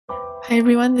Hi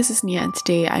everyone, this is Nia and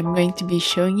today I'm going to be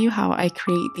showing you how I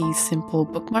create these simple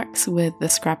bookmarks with the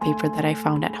scrap paper that I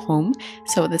found at home.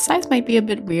 So the size might be a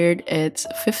bit weird. It's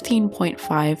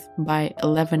 15.5 by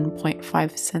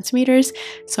 11.5 centimeters.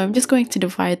 So I'm just going to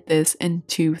divide this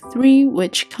into 3,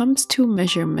 which comes to a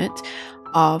measurement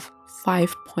of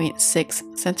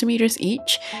 5.6 centimeters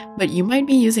each, but you might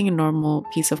be using a normal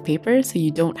piece of paper, so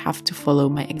you don't have to follow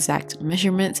my exact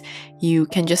measurements. You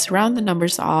can just round the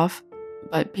numbers off,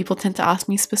 but people tend to ask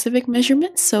me specific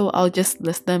measurements, so I'll just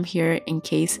list them here in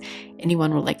case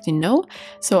anyone would like to know.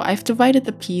 So I've divided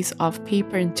the piece of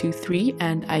paper into 3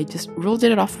 and I just rolled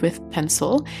it off with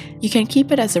pencil. You can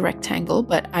keep it as a rectangle,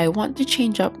 but I want to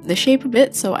change up the shape a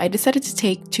bit, so I decided to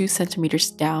take 2 centimeters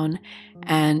down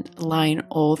and line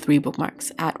all 3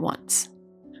 bookmarks at once.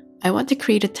 I want to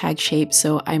create a tag shape,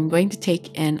 so I'm going to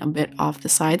take in a bit off the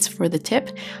sides for the tip.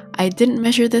 I didn't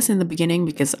measure this in the beginning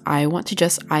because I want to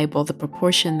just eyeball the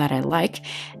proportion that I like,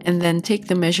 and then take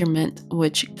the measurement,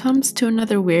 which comes to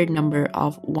another weird number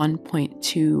of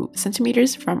 1.2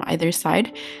 centimeters from either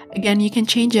side. Again, you can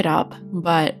change it up,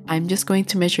 but I'm just going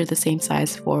to measure the same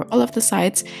size for all of the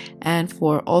sides and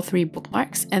for all 3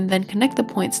 bookmarks, and then connect the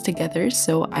points together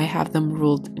so I have them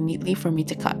ruled neatly for me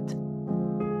to cut.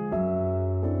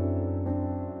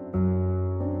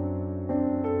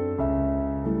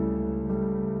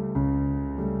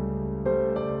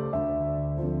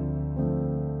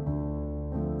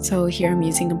 So here I'm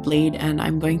using a blade and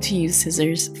I'm going to use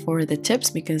scissors for the tips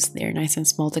because they're nice and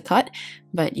small to cut,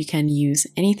 but you can use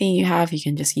anything you have. You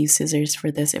can just use scissors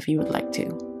for this if you would like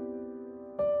to.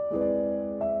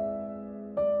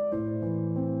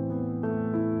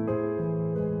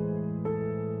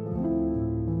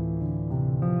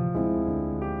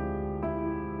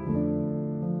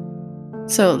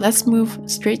 So let's move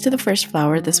straight to the first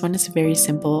flower. This one is very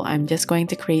simple. I'm just going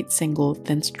to create single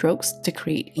thin strokes to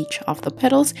create each of the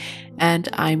petals, and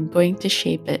I'm going to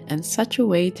shape it in such a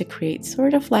way to create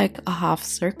sort of like a half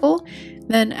circle.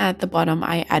 Then at the bottom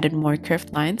I added more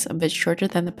curved lines a bit shorter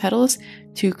than the petals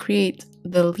to create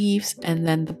the leaves and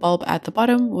then the bulb at the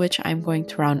bottom, which I'm going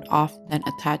to round off, then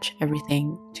attach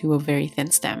everything to a very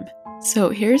thin stem. So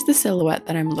here's the silhouette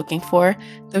that I'm looking for.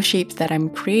 Those shapes that I'm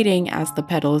creating as the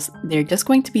petals, they're just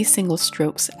going to be single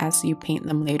strokes as you paint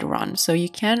them later on. So you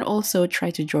can also try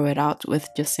to draw it out with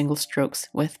just single strokes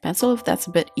with pencil if that's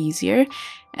a bit easier.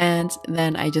 And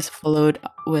then I just followed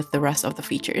with the rest of the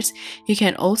features. You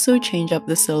can also change up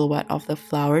the silhouette of the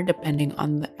flower depending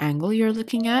on the angle you're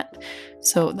looking at.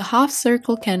 So the half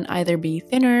circle can either be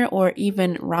thinner or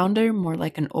even rounder, more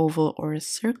like an oval or a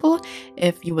circle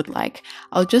if you would like.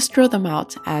 I'll just draw them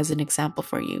out as an example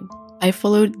for you. I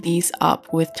followed these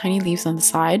up with tiny leaves on the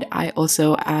side. I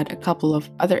also add a couple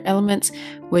of other elements,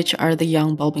 which are the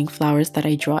young bulbing flowers that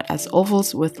I draw as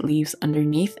ovals with leaves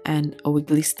underneath and a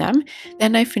wiggly stem.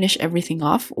 Then I finish everything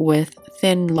off with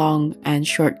thin, long, and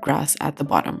short grass at the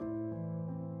bottom.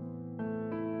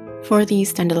 For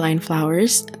these dandelion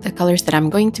flowers, the colors that I'm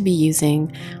going to be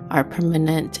using are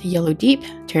permanent yellow deep,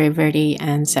 terry verde,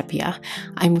 and sepia.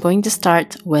 I'm going to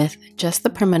start with just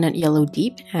the permanent yellow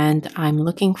deep, and I'm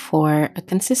looking for a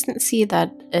consistency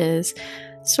that is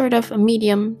sort of a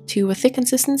medium to a thick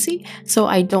consistency, so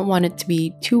I don't want it to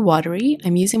be too watery.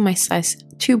 I'm using my size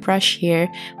 2 brush here,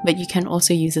 but you can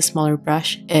also use a smaller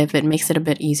brush if it makes it a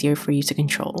bit easier for you to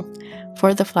control.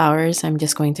 For the flowers, I'm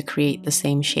just going to create the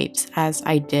same shapes as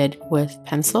I did with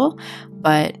pencil,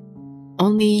 but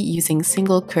only using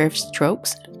single curved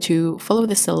strokes to follow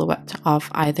the silhouette of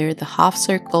either the half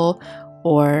circle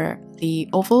or the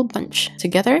oval bunch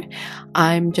together.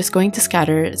 I'm just going to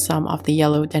scatter some of the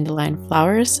yellow dandelion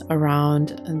flowers around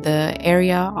the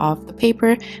area of the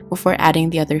paper before adding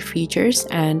the other features,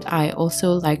 and I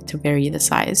also like to vary the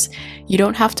size. You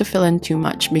don't have to fill in too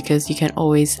much because you can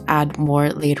always add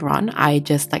more later on. I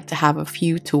just like to have a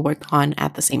few to work on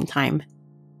at the same time.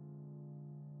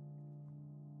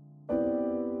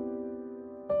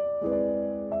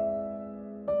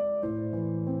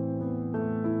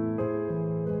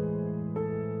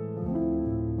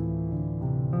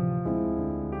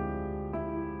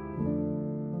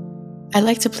 I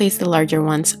like to place the larger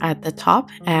ones at the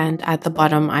top, and at the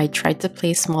bottom I tried to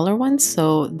place smaller ones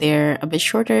so they're a bit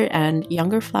shorter and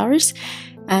younger flowers.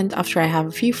 And after I have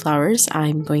a few flowers,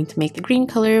 I'm going to make the green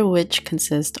color, which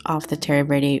consists of the terry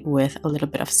verde with a little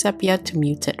bit of sepia to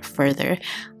mute it further.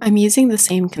 I'm using the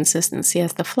same consistency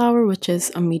as the flower, which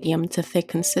is a medium to thick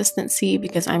consistency,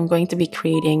 because I'm going to be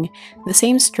creating the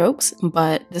same strokes,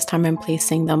 but this time I'm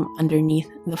placing them underneath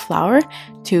the flower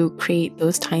to create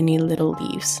those tiny little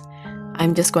leaves.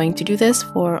 I'm just going to do this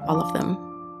for all of them.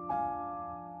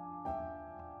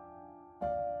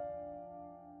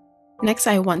 Next,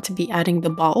 I want to be adding the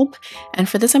bulb, and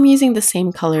for this I'm using the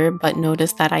same color, but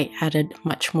notice that I added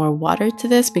much more water to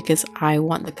this because I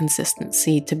want the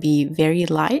consistency to be very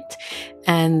light,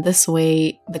 and this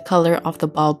way the color of the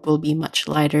bulb will be much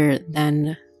lighter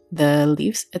than the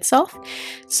leaves itself.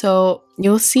 So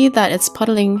you'll see that it's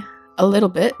puddling a little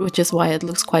bit, which is why it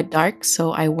looks quite dark.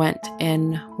 So I went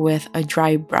in with a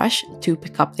dry brush to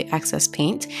pick up the excess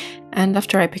paint, and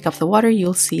after I pick up the water,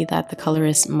 you'll see that the color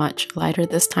is much lighter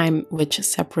this time, which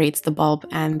separates the bulb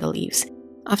and the leaves.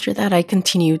 After that, I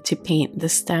continued to paint the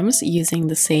stems using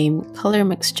the same color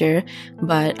mixture,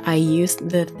 but I used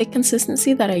the thick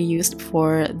consistency that I used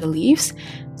for the leaves.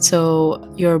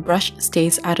 So your brush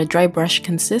stays at a dry brush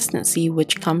consistency,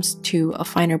 which comes to a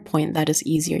finer point that is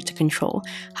easier to control.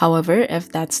 However,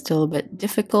 if that's still a bit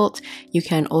difficult, you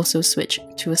can also switch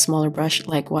to a smaller brush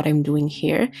like what I'm doing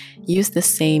here. Use the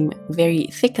same very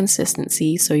thick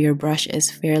consistency so your brush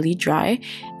is fairly dry,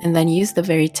 and then use the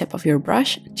very tip of your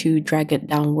brush to drag it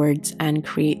downwards and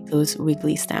create those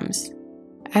wiggly stems.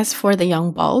 As for the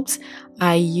young bulbs,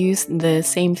 I used the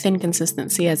same thin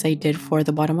consistency as I did for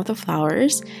the bottom of the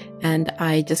flowers, and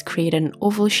I just created an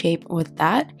oval shape with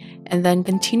that, and then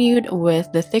continued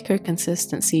with the thicker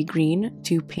consistency green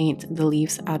to paint the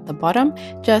leaves at the bottom,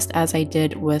 just as I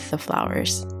did with the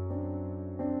flowers.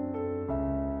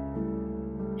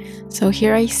 So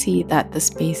here I see that the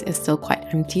space is still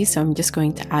quite empty, so I'm just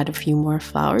going to add a few more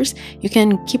flowers. You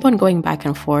can keep on going back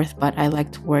and forth, but I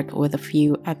like to work with a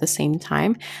few at the same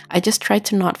time. I just try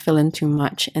to not fill in too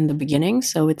much in the beginning,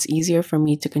 so it's easier for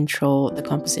me to control the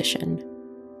composition.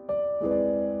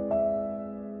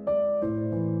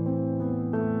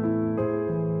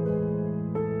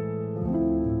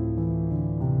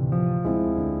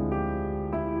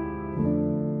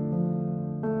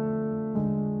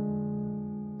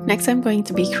 Next, I'm going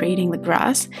to be creating the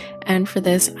grass, and for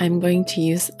this I'm going to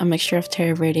use a mixture of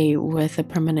Terra Verde with a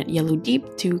permanent yellow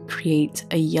deep to create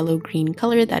a yellow-green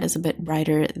color that is a bit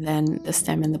brighter than the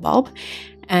stem and the bulb.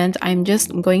 And I'm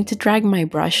just going to drag my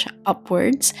brush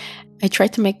upwards. I try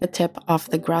to make the tip of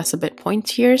the grass a bit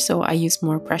pointier, so I use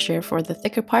more pressure for the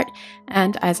thicker part,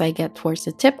 and as I get towards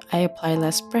the tip, I apply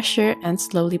less pressure and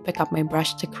slowly pick up my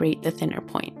brush to create the thinner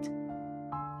point.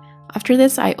 After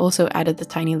this, I also added the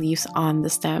tiny leaves on the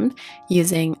stem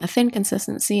using a thin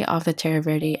consistency of the Terra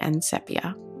Verde and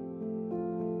Sepia.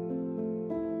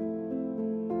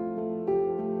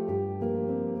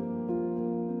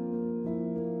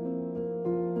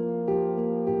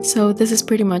 So this is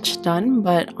pretty much done,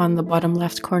 but on the bottom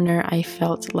left corner I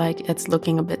felt like it's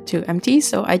looking a bit too empty,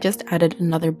 so I just added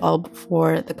another bulb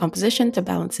for the composition to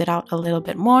balance it out a little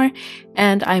bit more,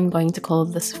 and I'm going to call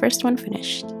this first one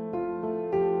finished.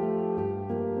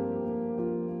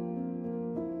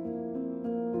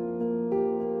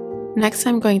 Next,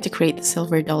 I'm going to create the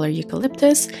silver dollar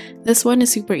eucalyptus. This one is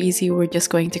super easy. We're just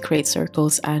going to create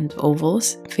circles and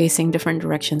ovals facing different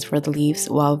directions for the leaves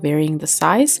while varying the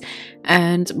size.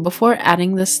 And before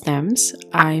adding the stems,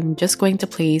 I'm just going to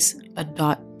place a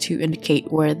dot to indicate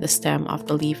where the stem of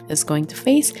the leaf is going to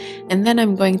face, and then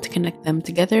I'm going to connect them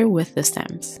together with the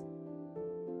stems.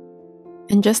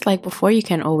 And just like before, you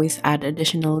can always add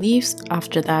additional leaves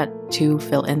after that to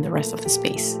fill in the rest of the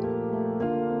space.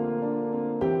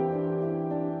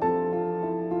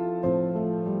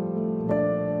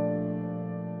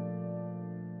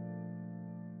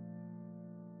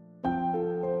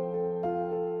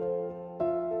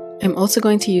 I'm also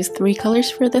going to use 3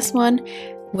 colors for this one,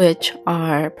 which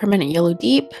are permanent yellow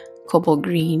deep, cobalt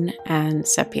green, and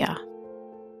sepia.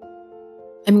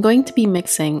 I'm going to be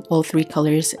mixing all 3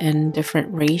 colors in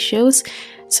different ratios,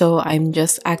 so I'm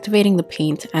just activating the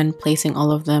paint and placing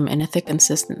all of them in a thick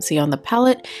consistency on the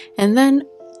palette. And then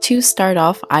to start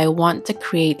off, I want to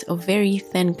create a very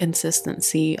thin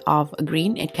consistency of a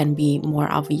green. It can be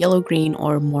more of a yellow green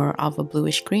or more of a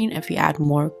bluish green if you add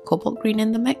more cobalt green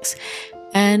in the mix.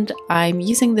 And I'm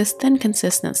using this thin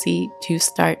consistency to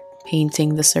start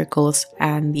painting the circles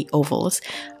and the ovals.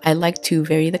 I like to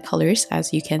vary the colors,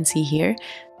 as you can see here.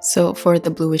 So for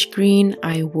the bluish green,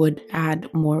 I would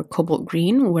add more cobalt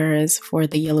green, whereas for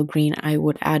the yellow green, I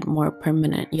would add more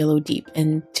permanent yellow deep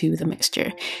into the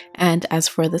mixture. And as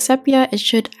for the sepia, it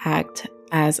should act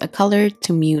as a color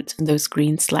to mute those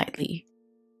greens slightly.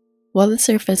 While the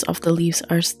surface of the leaves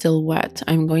are still wet,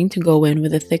 I'm going to go in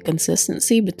with a thick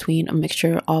consistency between a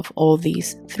mixture of all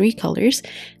these 3 colors,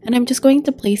 and I'm just going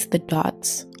to place the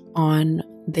dots on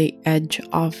the edge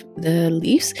of the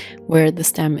leaves where the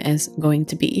stem is going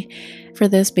to be. For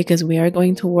this, because we are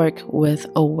going to work with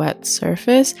a wet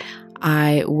surface,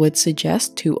 I would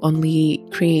suggest to only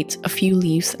create a few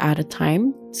leaves at a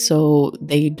time so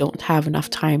they don't have enough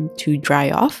time to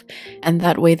dry off, and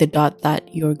that way the dot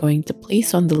that you're going to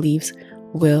place on the leaves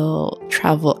will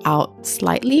travel out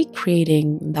slightly,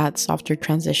 creating that softer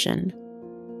transition.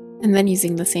 And then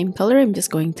using the same color, I'm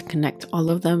just going to connect all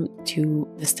of them to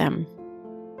the stem.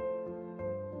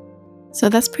 So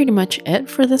that's pretty much it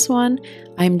for this one.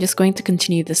 I'm just going to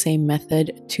continue the same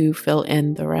method to fill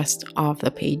in the rest of the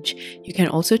page. You can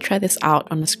also try this out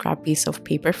on a scrap piece of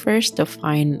paper first to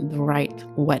find the right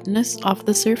wetness of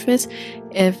the surface.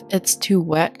 If it's too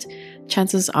wet,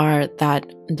 chances are that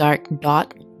dark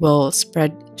dot will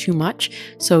spread too much,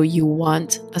 so you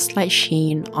want a slight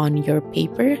sheen on your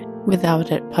paper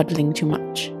without it puddling too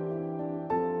much.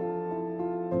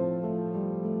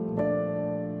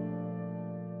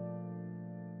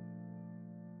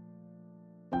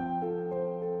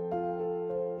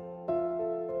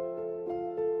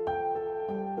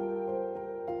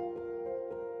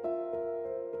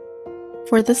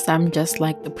 For the stem, just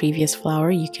like the previous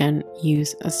flower, you can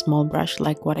use a small brush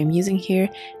like what I'm using here,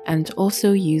 and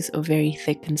also use a very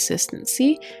thick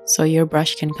consistency so your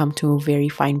brush can come to a very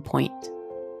fine point.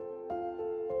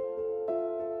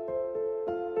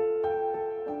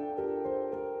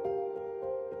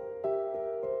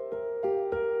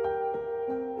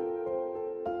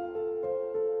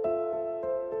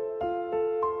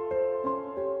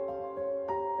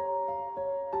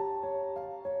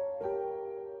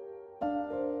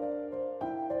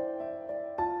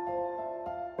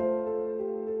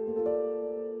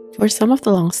 For some of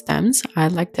the long stems, I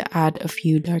like to add a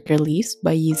few darker leaves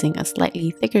by using a slightly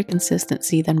thicker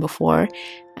consistency than before,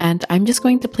 and I'm just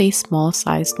going to place small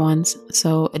sized ones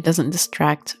so it doesn't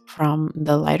distract from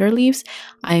the lighter leaves.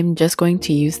 I'm just going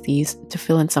to use these to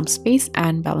fill in some space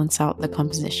and balance out the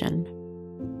composition.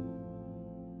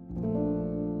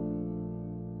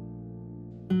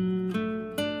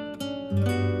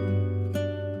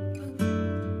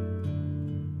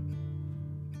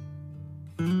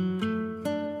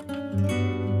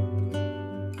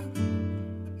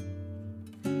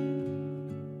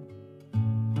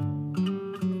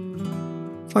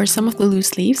 For some of the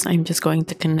loose leaves, I'm just going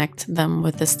to connect them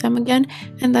with the stem again,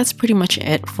 and that's pretty much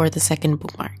it for the second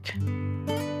bookmark.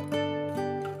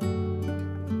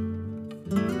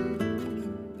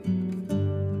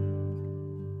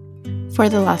 For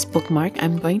the last bookmark,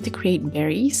 I'm going to create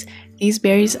berries. These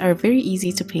berries are very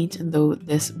easy to paint, though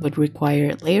this would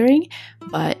require layering,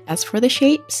 but as for the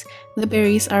shapes, the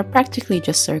berries are practically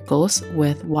just circles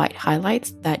with white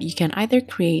highlights that you can either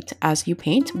create as you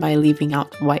paint by leaving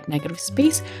out white negative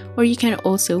space, or you can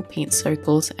also paint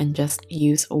circles and just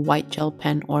use a white gel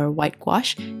pen or white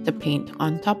gouache to paint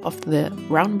on top of the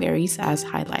round berries as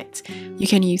highlights. You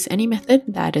can use any method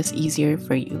that is easier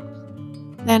for you.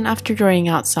 Then after drawing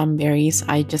out some berries,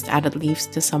 I just added leaves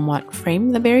to somewhat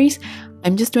frame the berries.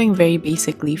 I'm just doing very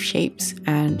basic leaf shapes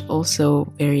and also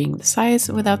varying the size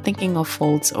without thinking of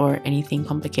folds or anything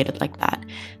complicated like that.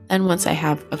 Then once I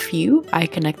have a few, I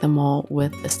connect them all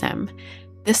with the stem.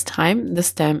 This time, the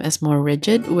stem is more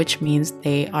rigid, which means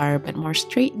they are a bit more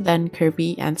straight than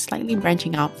curvy and slightly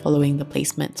branching out following the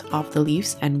placement of the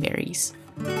leaves and berries.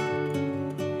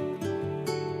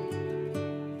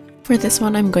 For this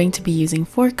one, I'm going to be using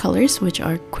 4 colors, which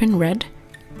are Quin Red,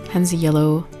 Hansi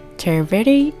Yellow, Terra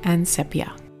Verde, and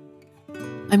Sepia.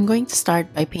 I'm going to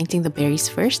start by painting the berries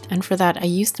first, and for that I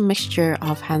used a mixture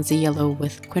of Hansi Yellow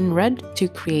with Quin Red to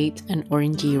create an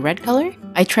orangey red color.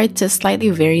 I tried to slightly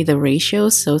vary the ratio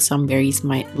so some berries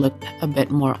might look a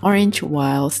bit more orange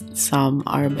whilst some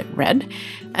are a bit red,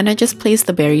 and I just placed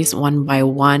the berries one by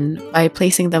one by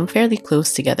placing them fairly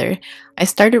close together. I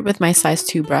started with my size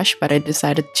 2 brush, but I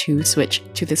decided to switch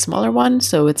to the smaller one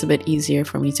so it's a bit easier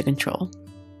for me to control.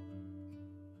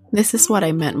 This is what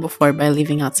I meant before by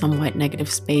leaving out some white negative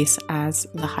space as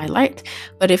the highlight,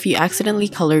 but if you accidentally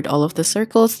colored all of the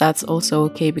circles, that's also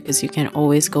okay because you can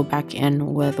always go back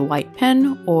in with a white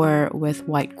pen or with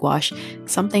white gouache,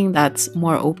 something that's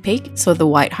more opaque so the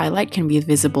white highlight can be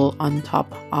visible on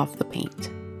top of the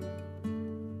paint.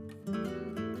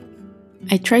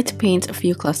 I tried to paint a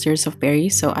few clusters of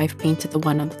berries, so I've painted the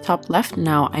one on the top left.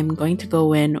 Now I'm going to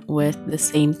go in with the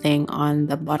same thing on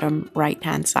the bottom right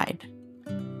hand side.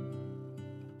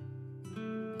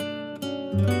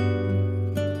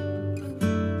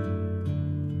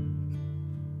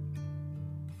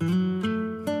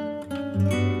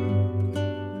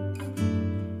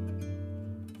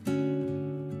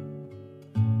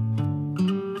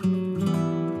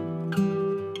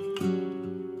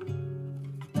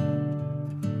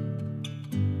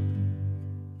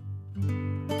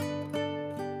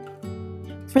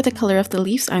 For the color of the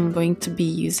leaves, I'm going to be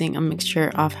using a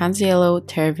mixture of Hansa Yellow,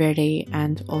 Terra Verde,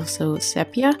 and also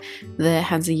Sepia. The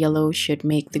Hansa Yellow should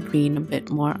make the green a bit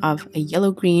more of a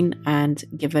yellow-green and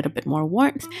give it a bit more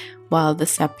warmth, while the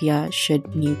Sepia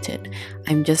should mute it.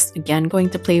 I'm just again going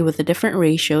to play with a different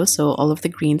ratio, so all of the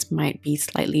greens might be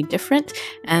slightly different,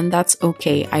 and that's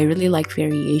okay. I really like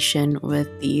variation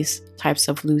with these types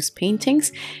of loose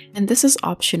paintings, and this is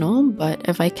optional, but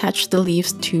if I catch the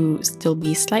leaves to still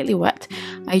be slightly wet,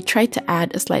 I try to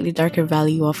add a slightly darker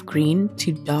value of green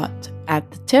to dot at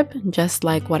the tip, just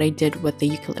like what I did with the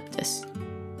eucalyptus.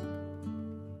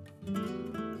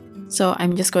 So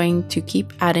I'm just going to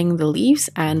keep adding the leaves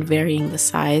and varying the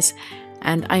size,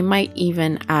 and I might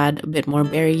even add a bit more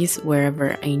berries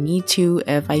wherever I need to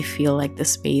if I feel like the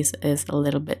space is a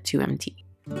little bit too empty.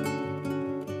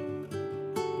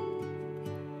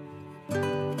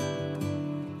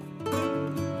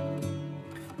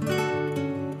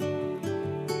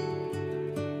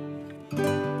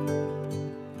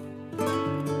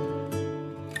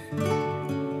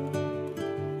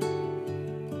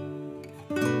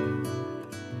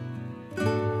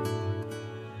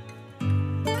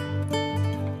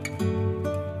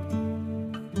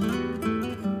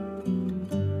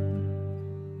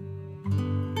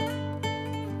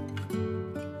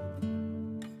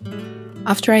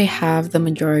 After I have the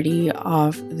majority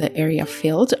of the area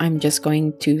filled, I'm just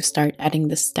going to start adding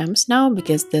the stems now,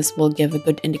 because this will give a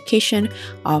good indication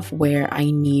of where I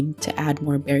need to add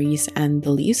more berries and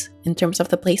the leaves in terms of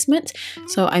the placement.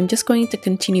 So I'm just going to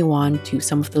continue on to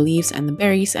some of the leaves and the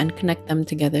berries and connect them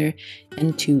together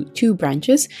into 2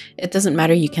 branches. It doesn't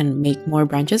matter, you can make more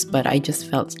branches, but I just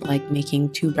felt like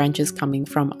making 2 branches coming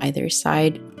from either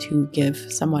side to give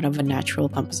somewhat of a natural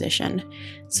composition.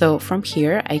 So from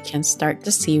here, I can start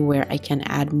to see where I can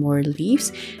add more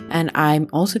leaves, and I'm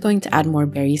also going to add more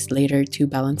berries later to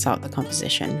balance out the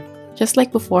composition. Just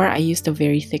like before, I used a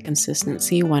very thick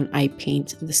consistency when I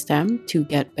paint the stem to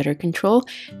get better control,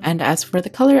 and as for the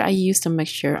color, I used a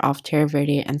mixture of Terra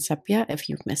Verde and Sepia if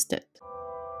you've missed it.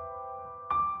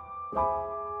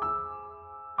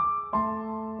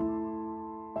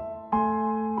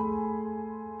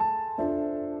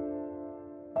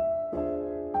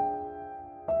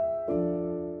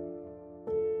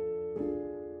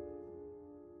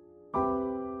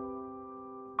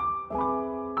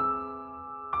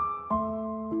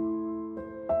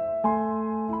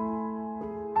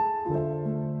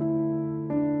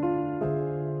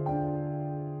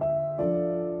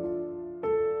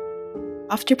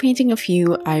 After painting a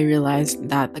few, I realized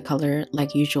that the color,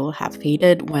 like usual, have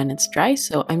faded when it's dry,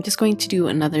 so I'm just going to do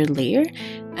another layer.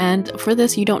 And for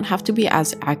this, you don't have to be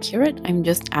as accurate. I'm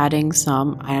just adding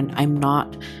some, and I'm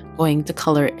not going to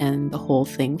color in the whole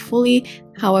thing fully.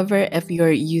 However, if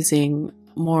you're using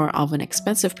more of an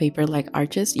expensive paper like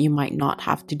Arches, you might not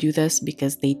have to do this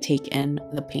because they take in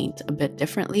the paint a bit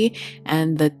differently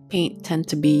and the paint tend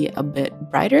to be a bit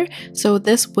brighter. So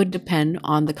this would depend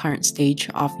on the current stage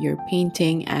of your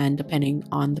painting and depending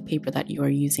on the paper that you are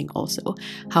using also.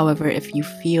 However, if you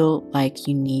feel like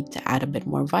you need to add a bit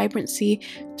more vibrancy,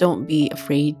 don't be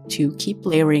afraid to keep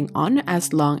layering on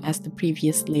as long as the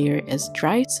previous layer is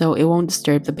dry, so it won't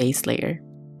disturb the base layer.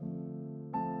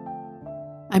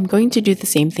 I'm going to do the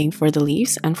same thing for the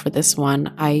leaves, and for this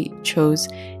one I chose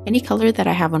any color that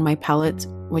I have on my palette,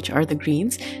 which are the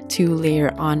greens, to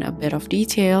layer on a bit of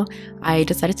detail. I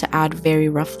decided to add very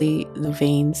roughly the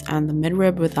veins and the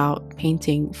midrib without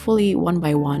painting fully one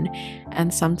by one,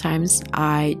 and sometimes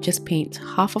I just paint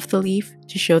half of the leaf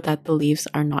to show that the leaves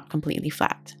are not completely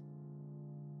flat.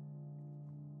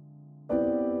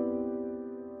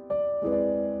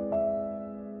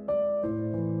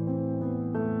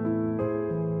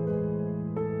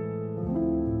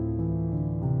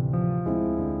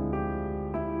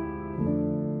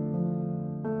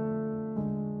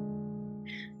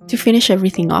 To finish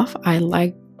everything off, I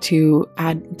like to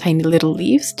add tiny little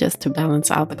leaves just to balance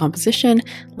out the composition,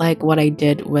 like what I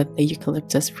did with the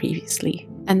eucalyptus previously.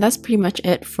 And that's pretty much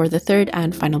it for the third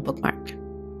and final bookmark.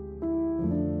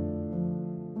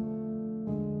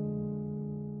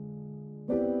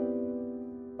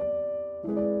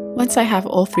 Once I have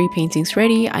all 3 paintings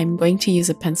ready, I'm going to use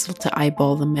a pencil to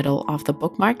eyeball the middle of the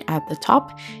bookmark at the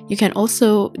top. You can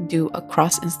also do a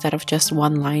cross instead of just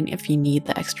one line if you need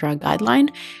the extra guideline.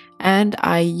 And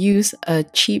I use a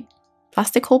cheap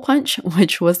plastic hole punch,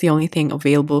 which was the only thing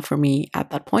available for me at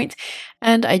that point.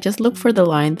 And I just look for the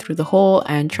line through the hole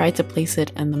and try to place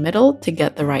it in the middle to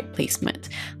get the right placement.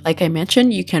 Like I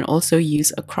mentioned, you can also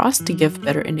use a cross to give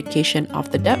better indication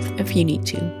of the depth if you need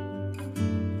to.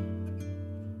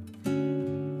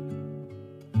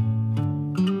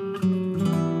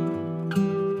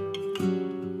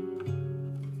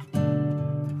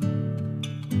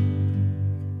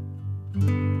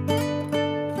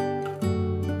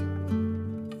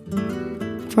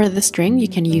 For the string, you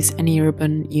can use any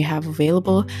ribbon you have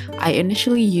available. I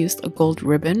initially used a gold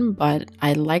ribbon, but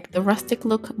I like the rustic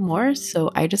look more, so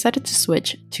I decided to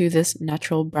switch to this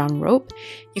natural brown rope.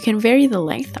 You can vary the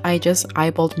length. I just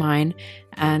eyeballed mine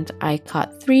and I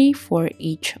cut 3 for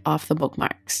each of the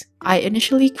bookmarks. I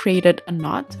initially created a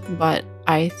knot, but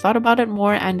I thought about it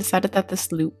more and decided that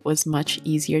this loop was much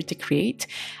easier to create,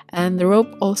 and the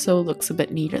rope also looks a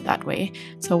bit neater that way.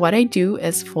 So what I do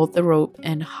is fold the rope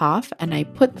in half and I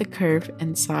put the curve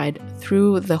inside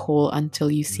through the hole until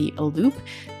you see a loop,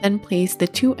 then place the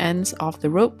 2 ends of the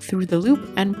rope through the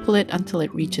loop and pull it until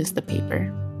it reaches the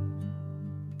paper.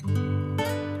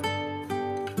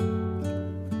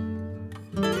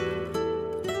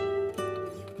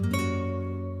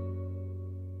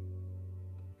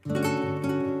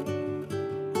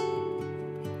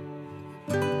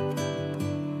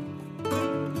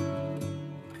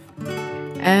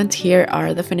 And here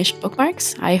are the finished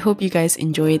bookmarks. I hope you guys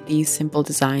enjoyed these simple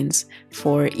designs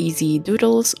for easy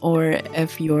doodles, or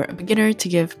if you're a beginner, to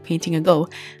give painting a go.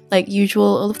 Like usual,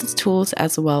 all of the tools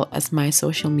as well as my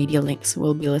social media links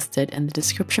will be listed in the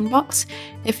description box.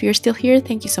 If you're still here,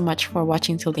 thank you so much for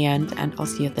watching till the end, and I'll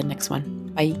see you at the next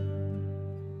one. Bye!